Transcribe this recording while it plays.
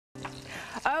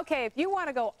Okay, if you want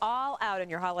to go all out in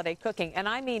your holiday cooking, and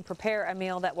I mean prepare a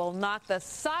meal that will knock the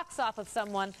socks off of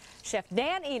someone, Chef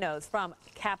Dan Enos from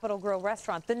Capitol Grill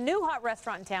Restaurant, the new hot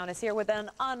restaurant in town, is here with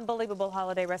an unbelievable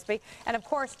holiday recipe. And of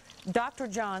course, Dr.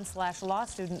 John / law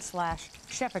student /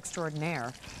 chef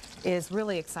extraordinaire is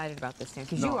really excited about this thing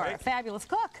because you are a fabulous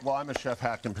cook. Well, I'm a chef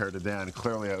hack compared to Dan.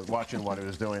 Clearly, watching what he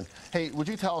was doing. Hey, would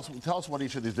you tell us what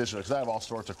each of these dishes are? Because I have all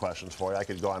sorts of questions for you. I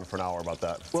could go on for an hour about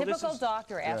that. Well, typical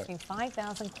doctor asking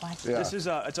 5,000 questions. Yeah. This is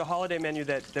it's a holiday menu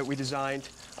that we designed.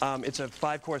 It's a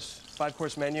five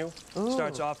course menu. Ooh.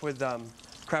 Starts off with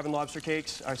crab and lobster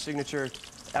cakes, our signature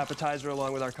appetizer,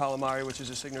 along with our calamari, which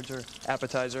is a signature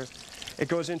appetizer. It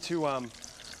goes into a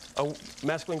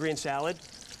mesclun green salad.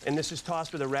 And this is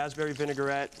tossed with a raspberry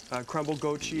vinaigrette, crumbled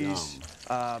goat cheese,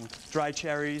 dried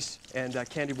cherries, and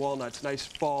candied walnuts. Nice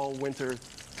fall, winter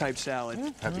type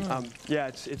salad. Peppy. Yeah,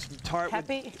 it's tart.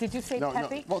 Peppy? Did you say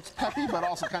peppy? No. Well, it's peppy, but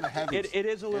also kind of heavy. It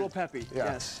is a little peppy,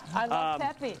 yes. I love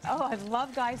peppy. Oh, I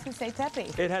love guys who say peppy.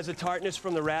 It has a tartness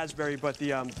from the raspberry, but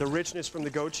the richness from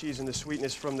the goat cheese and the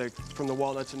sweetness from the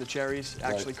walnuts and the cherries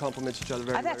actually complements each other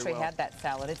very, I've very actually well. had that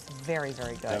salad. It's very,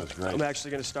 very good. That is great. I'm actually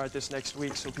going to start this next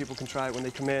week so people can try it when they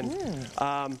come in.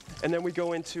 And then we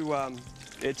go into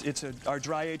our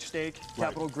dry aged steak,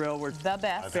 Capitol Grill. We're the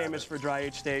best. Famous for dry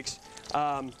aged steaks.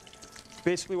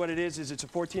 Basically what it is it's a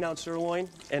 14-ounce sirloin,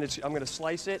 and I'm going to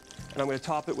slice it, and I'm going to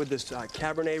top it with this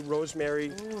Cabernet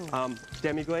rosemary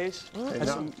demi-glaze. Hey,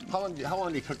 now, how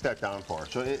long do you cook that down for?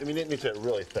 So, I mean, it needs to get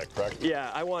really thick, correct?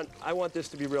 Yeah, I want this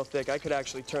to be real thick. I could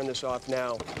actually turn this off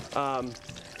now.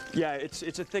 Yeah,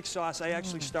 it's a thick sauce. I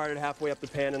actually started halfway up the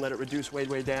pan and let it reduce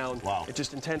way down. Wow. It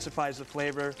just intensifies the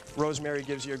flavor. Rosemary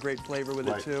gives you a great flavor with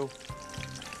it, too.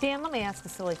 Dan, let me ask a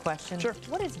silly question. Sure.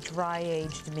 What is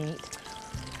dry-aged meat?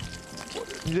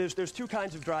 There's two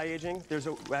kinds of dry aging.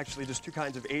 Actually, there's two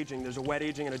kinds of aging. There's a wet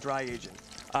aging and a dry aging.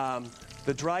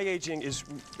 The dry aging is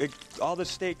all the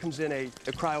steak comes in a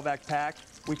cryovac pack.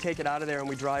 We take it out of there and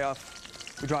we dry off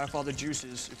all the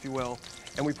juices, if you will,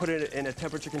 and we put it in a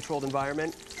temperature-controlled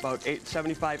environment, about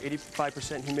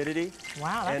 75–85% humidity.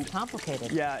 Wow, that's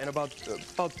complicated. Yeah, and about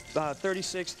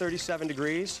 36, 37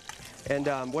 degrees. And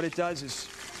what it does is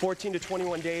 14 to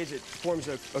 21 days, it forms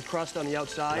a crust on the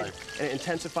outside, and it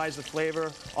intensifies the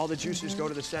flavor. All the juices go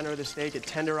to the center of the steak. It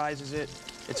tenderizes it.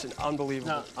 It's an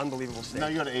unbelievable steak. Now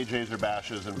you go to AJ's or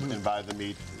Bash's and buy the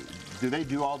meat. Do they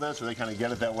do all this, or they kind of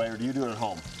get it that way, or do you do it at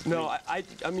home? No, I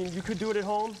mean, you could do it at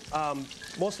home.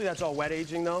 Mostly that's all wet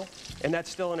aging, though, and that's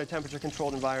still in a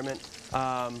temperature-controlled environment.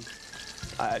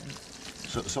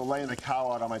 So laying the cow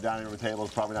out on my dining room table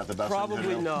is probably not the best thing to do?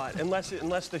 Probably not,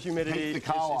 unless the humidity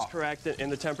is correct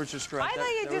and the temperature's correct. I thought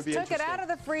you just took it out of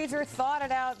the freezer, thawed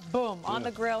it out, boom, on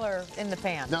the grill or in the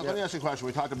pan. Now, let me ask you a question.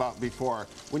 We talked about before,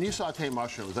 when you saute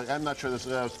mushrooms, I'm not sure this,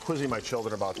 I was quizzing my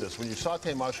children about this. When you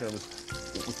saute mushrooms,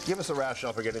 give us a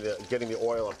rationale for getting the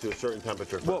oil up to a certain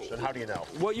temperature first, and how do you know?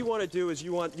 What you want to do is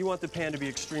you want the pan to be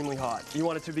extremely hot. You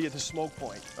want it to be at the smoke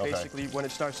point, basically, when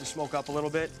it starts to smoke up a little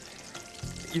bit.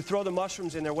 You throw the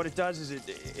mushrooms in there. What it does is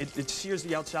it sears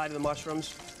the outside of the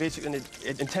mushrooms, basically, and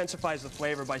it intensifies the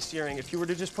flavor by searing. If you were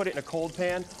to just put it in a cold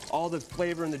pan, all the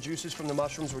flavor and the juices from the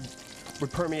mushrooms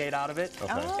would permeate out of it,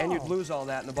 and you'd lose all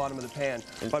that in the bottom of the pan.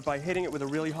 But by hitting it with a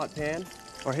really hot pan,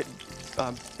 or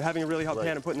having a really hot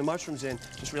pan and putting the mushrooms in,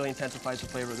 just really intensifies the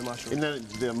flavor of the mushrooms. And then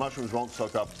the mushrooms won't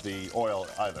soak up the oil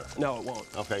either? No, it won't.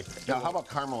 Okay. Now, how about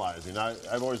caramelizing?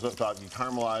 I've always thought you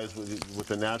caramelize with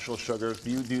the natural sugars. Do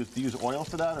you use oil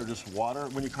for that, or just water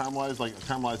when you caramelize, like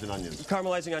caramelizing onions?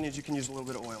 Caramelizing onions, you can use a little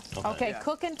bit of oil. Okay,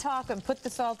 cook and talk and put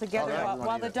this all together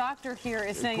while the doctor here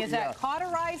is saying, is that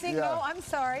cauterizing? No, I'm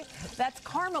sorry. That's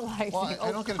caramelizing. Well,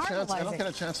 I don't get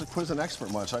a chance to quiz an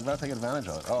expert much. I've got to take advantage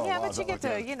of it. Oh, yeah, wow, but you get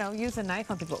to, use a knife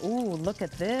on people. Ooh, look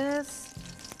at this.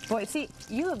 Boy, see,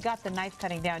 you have got the knife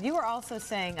cutting down. You were also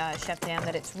saying, Chef Dan,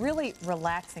 that it's really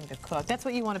relaxing to cook. That's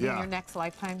what you want to be in your next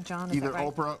lifetime, John? Is either that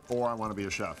right? Oprah or I want to be a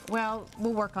chef. Well,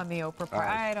 we'll work on the Oprah part.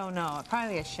 I don't know.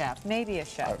 Probably a chef. Maybe a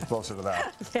chef. Closer to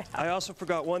that. Yeah. I also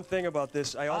forgot one thing about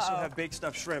this. I also have baked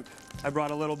stuffed shrimp. I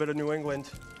brought a little bit of New England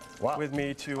with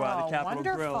me to the Capitol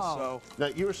Grill. So now,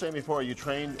 you were saying before you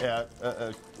trained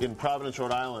in Providence,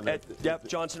 Rhode Island. Yep,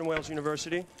 Johnson & Wales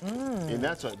University. And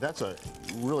that's a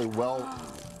really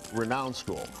well-renowned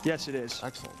school. Yes, it is.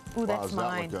 Excellent. Ooh, that's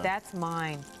mine. That's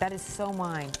mine. That is so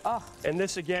mine. Oh. And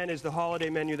this, again, is the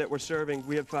holiday menu that we're serving.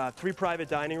 We have 3 private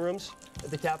dining rooms at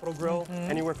the Capitol Grill,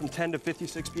 anywhere from 10 to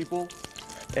 56 people.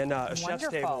 And a chef's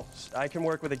table. I can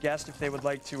work with a guest if they would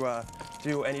like to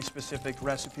do any specific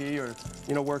recipe, or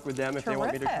work with them if they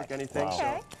want me to cook anything.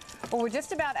 Okay. So Well, we're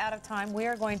just about out of time. We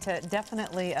are going to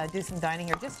definitely do some dining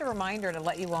here. Just a reminder to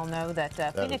let you all know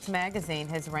that Phoenix Magazine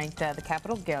has ranked the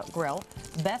Capitol Grill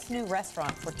Best New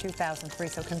Restaurant for 2003.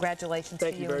 So congratulations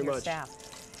to you and your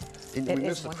staff. We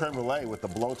missed the creme brulee with the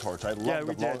blowtorch. I love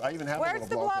the blow. I even have Where's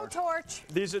the blowtorch?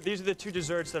 These are the two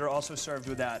desserts that are also served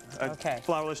with that. Okay.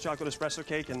 Flourless chocolate espresso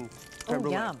cake and creme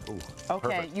brulee. Yum. Ooh,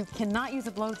 okay, perfect. You cannot use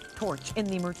a blowtorch in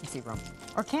the emergency room,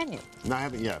 or can you? No, I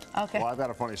haven't yet. Okay. Well, I've got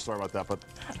a funny story about that, but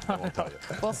I won't tell you.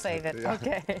 We'll save it. Yeah.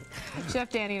 Okay. Chef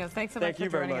Dan Enos, thanks so much for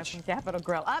joining us from Capitol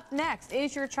Grill. Up next,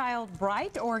 is your child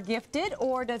bright or gifted,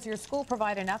 or does your school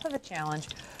provide enough of a challenge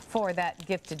for that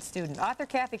gifted student? Author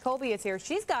Kathy Colby is here.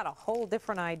 She's got a whole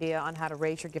different idea on how to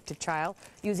raise your gifted child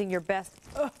using your best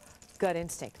gut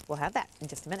instinct. We'll have that in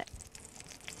just a minute.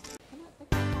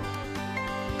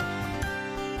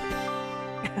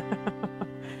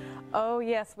 Oh,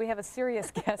 yes, we have a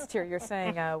serious guest here. You're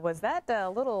saying, was that a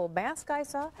little mask I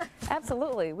saw?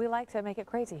 Absolutely. We like to make it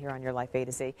crazy here on Your Life A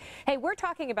to Z. Hey, we're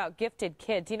talking about gifted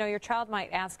kids. You know, your child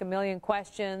might ask a million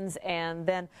questions and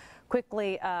then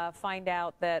quickly find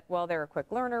out that, well, they're a quick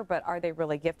learner, but are they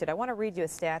really gifted? I want to read you a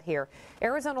stat here.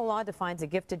 Arizona law defines a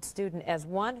gifted student as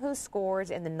one who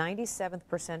scores in the 97th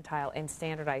percentile in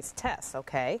standardized tests,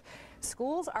 okay?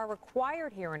 Schools are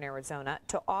required here in Arizona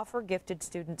to offer gifted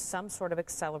students some sort of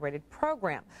accelerated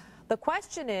program. The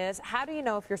question is, how do you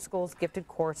know if your school's gifted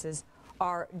courses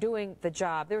are doing the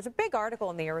job? There was a big article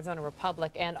in the Arizona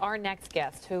Republic, and our next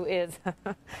guest, who is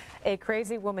a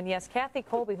crazy woman, yes, Kathy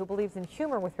Colby, who believes in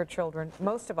humor with her children,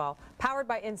 most of all, powered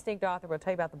by instinct author, we'll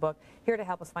tell you about the book, here to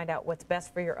help us find out what's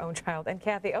best for your own child. And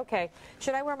Kathy, okay,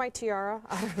 should I wear my tiara?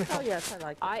 I don't know. Oh, yes, I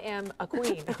like that. I am a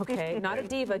queen, okay, not a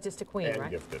diva, just a queen, And right?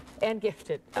 gifted. And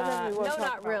gifted. And No,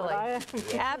 not really.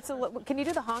 Absolutely. Can you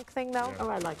do the honk thing, though? Oh,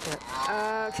 I like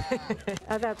that. Okay.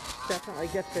 That's definitely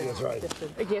gifted. That's right.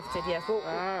 Gifted, yes.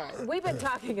 Well, we've been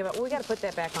talking about, we got to put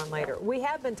that back on later. We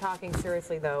have been talking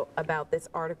seriously, though, about this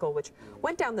article, which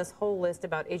went down this whole list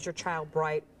about is your child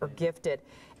bright or gifted.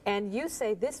 And you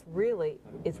say this really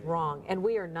is wrong, and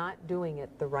we are not doing it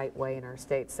the right way in our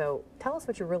state. So tell us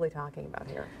what you're really talking about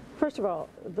here. First of all,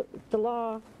 the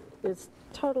law is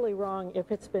totally wrong if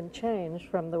it's been changed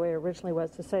from the way it originally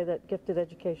was to say that gifted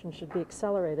education should be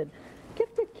accelerated.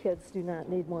 Gifted kids do not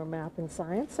need more math and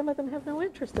science. Some of them have no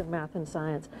interest in math and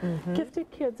science.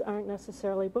 Gifted kids aren't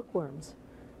necessarily bookworms.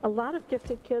 A lot of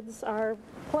gifted kids are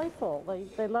playful.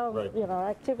 They love you know,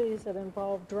 activities that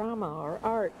involve drama or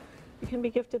art. You can be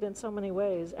gifted in so many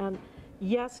ways. And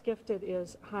yes, gifted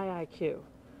is high IQ.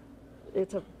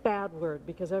 It's a bad word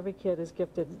because every kid is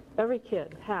gifted. Every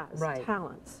kid has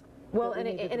talents. Well, and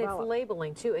it's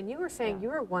labeling, too. And you were saying you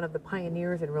were one of the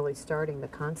pioneers in really starting the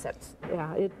concepts.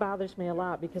 Yeah, it bothers me a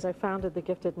lot because I founded the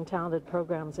Gifted and Talented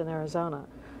programs in Arizona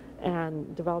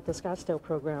and developed the Scottsdale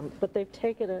program, but they've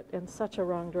taken it in such a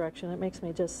wrong direction. It makes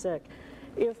me just sick.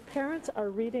 If parents are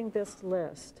reading this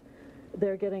list,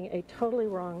 they're getting a totally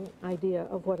wrong idea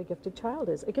of what a gifted child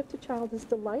is. A gifted child is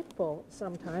delightful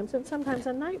sometimes and sometimes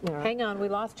a nightmare. Hang on, we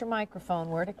lost your microphone.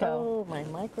 Where'd it go? Oh, my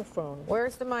microphone.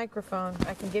 Where's the microphone?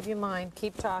 I can give you mine.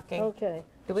 Keep talking. Okay.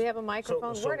 Do we have a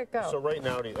microphone? Where'd it go? So right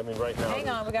now, right now. Hang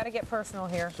on, we got to get personal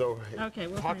here. So, okay,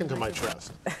 talking to my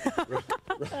chest.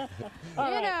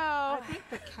 I think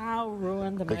the cow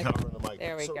ruined the The cow ruined the mic.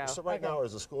 There we go. So right now,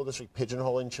 is the school district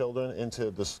pigeonholing children into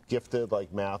this gifted,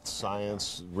 like math,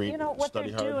 science, read, You know, what study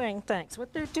they're hard? doing,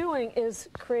 what they're doing is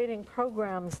creating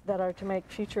programs that are to make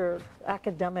future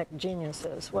academic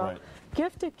geniuses. Well,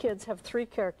 gifted kids have three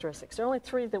characteristics. There are only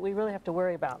three that we really have to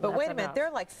worry about. But wait a minute, there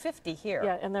are like 50 here.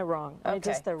 Yeah, and they're wrong.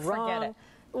 Okay, they're wrong. Forget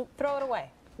it. Throw it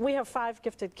away. We have 5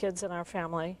 gifted kids in our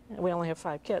family. We only have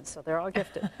 5 kids, so they're all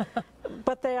gifted.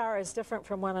 But they are as different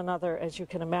from one another as you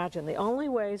can imagine. The only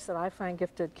ways that I find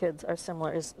gifted kids are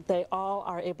similar is they all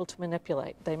are able to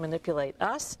manipulate. They manipulate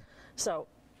us. So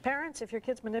parents, if your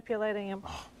kid's manipulating them,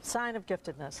 sign of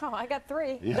giftedness. Oh, I got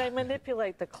 3. Yeah. They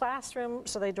manipulate the classroom,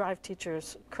 so they drive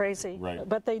teachers crazy. Right.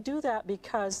 But they do that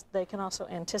because they can also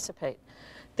anticipate.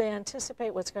 They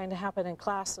anticipate what's going to happen in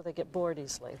class, so they get bored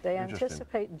easily. They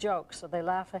anticipate jokes, so they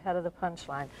laugh ahead of the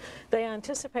punchline. They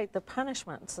anticipate the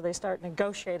punishment, so they start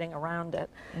negotiating around it.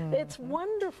 It's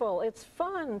wonderful. It's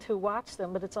fun to watch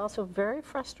them, but it's also very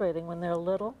frustrating when they're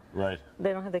little. Right.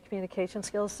 They don't have the communication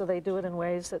skills, so they do it in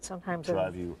ways that sometimes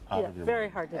drive you out of your very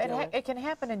mind. hard to deal with. It can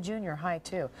happen in junior high,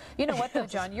 too. You know what, though,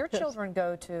 John? Your children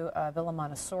go to Villa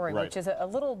Montessori, which is a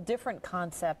little different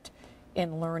concept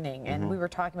in learning, and we were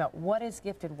talking about what is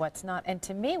gifted, what's not. And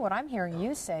to me, what I'm hearing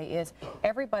you say is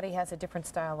everybody has a different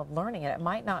style of learning, and it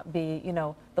might not be, you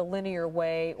know, the linear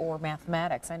way or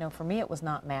mathematics. I know for me it was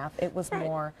not math. It was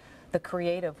more the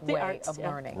creative way arts, of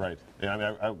learning. Right. Yeah, I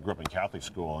mean, I grew up in Catholic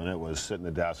school, and it was sit in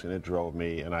the desk, and it drove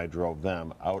me, and I drove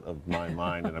them out of my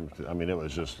mind. And I mean, it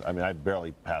was just, I mean, I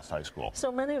barely passed high school.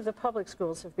 So many of the public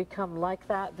schools have become like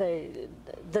that.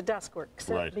 The desk work,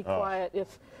 sit, Right. be quiet.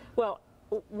 Well,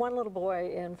 one little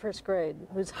boy in first grade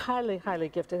who's highly, highly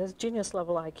gifted, has genius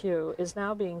level IQ, is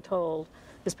now being told,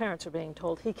 his parents are being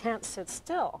told, he can't sit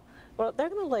still. Well, they're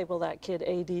going to label that kid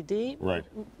ADD. Right.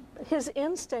 His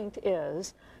instinct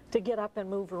is to get up and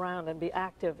move around and be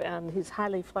active, and he's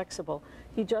highly flexible.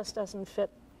 He just doesn't fit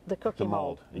the cookie The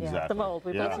mold, exactly. The mold.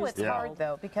 We Yeah. You both know, use it's the hard, mold.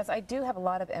 though, because I do have a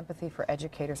lot of empathy for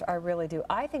educators. I really do.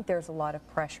 I think there's a lot of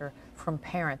pressure from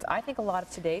parents. I think a lot of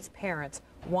today's parents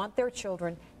want their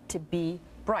children to be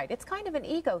bright. It's kind of an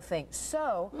ego thing.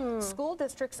 So school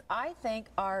districts, I think,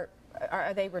 are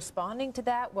they responding to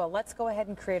that? Well, let's go ahead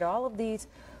and create all of these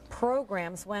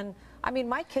programs when, I mean,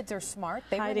 my kids are smart.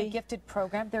 They were in a gifted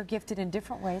program. They're gifted in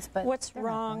different ways, but What's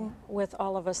wrong with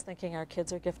all of us thinking our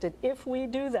kids are gifted? If we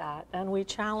do that and we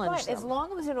challenge them. As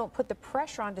long as we don't put the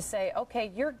pressure on to say,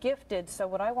 okay, you're gifted, so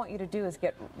what I want you to do is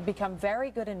become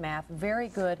very good in math, very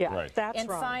good that's in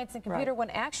wrong. science and computer, when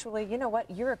actually, you know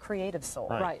what, you're a creative soul.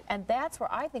 Right. And that's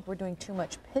where I think we're doing too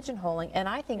much pigeonholing, and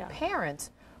I think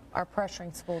parents are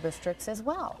pressuring school districts as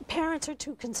well. Parents are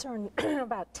too concerned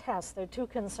about tests. They're too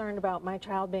concerned about my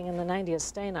child being in the 90th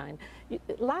stay 9.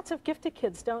 Lots of gifted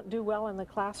kids don't do well in the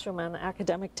classroom on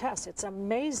academic tests. It's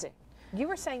amazing. You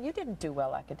were saying you didn't do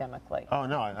well academically. Oh,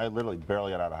 no, I literally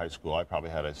barely got out of high school. I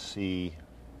probably had a C,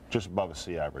 just above a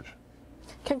C average.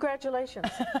 Congratulations.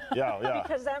 Yeah.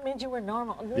 Because that means you were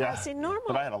normal. Yeah, Now, see, normal.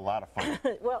 but I had a lot of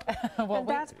fun. well, and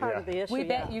that's part of the issue. We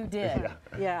bet you did.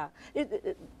 Yeah.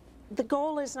 The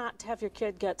goal is not to have your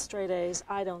kid get straight A's,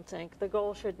 I don't think. The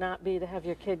goal should not be to have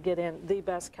your kid get in the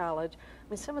best college. I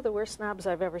mean, some of the worst snobs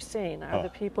I've ever seen are the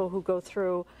people who go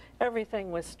through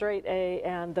everything with straight A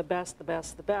and the best, the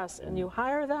best, the best. And you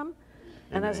hire them,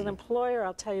 and as an employer,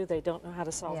 I'll tell you, they don't know how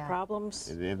to solve problems.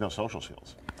 They have no social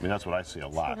skills. I mean, that's what I see a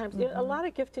lot. Sometimes, a lot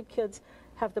of gifted kids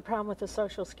have the problem with the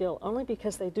social skill only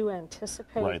because they do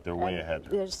anticipate. Right, they're way ahead.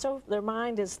 Their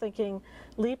mind is thinking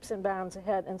leaps and bounds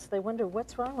ahead, and so they wonder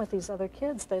what's wrong with these other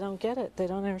kids. They don't get it. They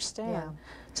don't understand. Yeah.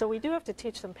 So we do have to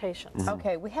teach them patience.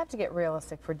 Okay, we have to get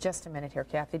realistic for just a minute here,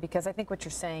 Kathy, because I think what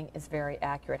you're saying is very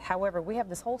accurate. However, we have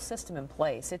this whole system in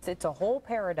place. It's a whole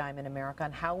paradigm in America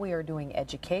on how we are doing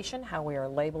education, how we are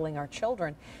labeling our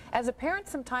children. As a parent,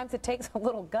 sometimes it takes a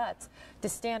little guts to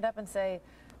stand up and say,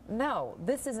 no,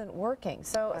 this isn't working.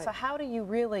 So how do you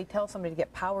really tell somebody to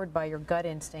get powered by your gut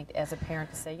instinct as a parent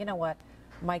to say, you know what,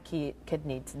 my kid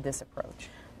needs this approach?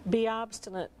 Be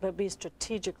obstinate, but be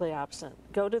strategically obstinate.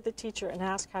 Go to the teacher and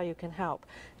ask how you can help.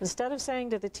 Instead of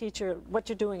saying to the teacher, what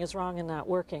you're doing is wrong and not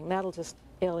working, that'll just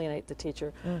alienate the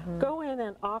teacher. Go in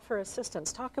and offer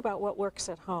assistance. Talk about what works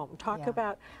at home. Talk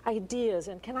about ideas,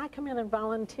 and can I come in and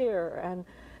volunteer? And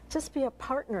just be a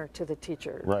partner to the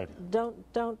teacher. Right.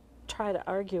 Don't try to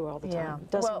argue all the time.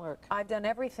 It doesn't work. I've done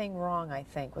everything wrong, I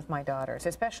think, with my daughters,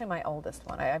 especially my oldest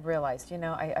one. I've realized, you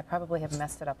know, I probably have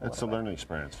messed it up a It's a little bit. learning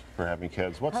experience for having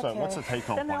kids. What's the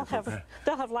take-home Then point?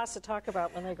 they'll have lots to talk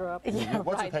about when they grow up.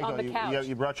 What's right, the on the couch.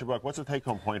 You brought your book. What's the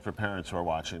take-home point for parents who are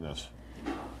watching this?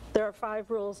 There are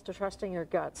 5 rules to trusting your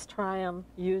guts. Try them,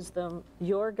 use them.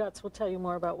 Your guts will tell you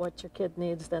more about what your kid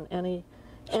needs than any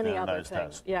other Standardized thing.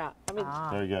 test. Yeah, I mean,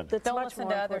 Very good. that's Don't much listen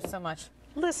more to others important. so much.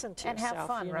 Listen to And yourself. have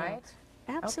fun, you know. right?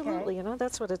 Absolutely, Okay. you know,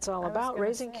 that's what it's all was about. gonna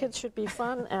Raising say. kids should be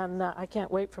fun, and I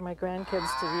can't wait for my grandkids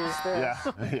to use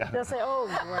this. Yeah. They'll say, oh,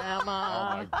 Grandma.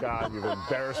 Oh, my God, you've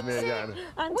embarrassed me again.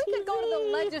 On We could go to TV.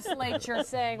 the legislature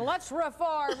saying, let's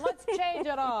reform, let's change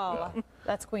it all.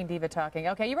 That's Queen Diva talking.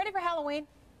 Okay, you ready for Halloween?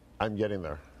 I'm getting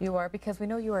there. You are, because we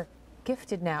know you are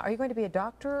gifted now. Are you going to be a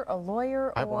doctor, a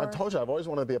lawyer, I or... told you, I've always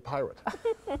wanted to be a pirate.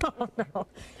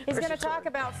 He's going to talk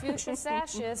about fuchsia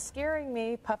sashes, scaring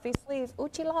me, puffy sleeves,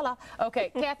 oochie lala.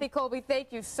 Okay, Kathy Colby,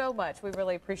 thank you so much. We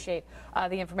really appreciate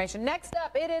the information. Next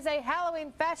up, it is a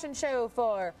Halloween fashion show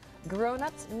for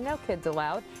grown-ups, no kids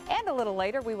allowed. And a little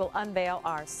later, we will unveil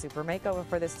our super makeover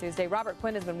for this Tuesday. Robert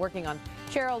Quinn has been working on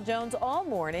Cheryl Jones all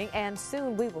morning, and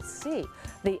soon we will see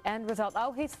the end result.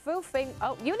 Oh, he's foofing.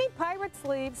 Oh, you need pirate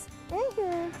sleeves.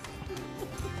 Oh,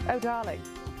 darling.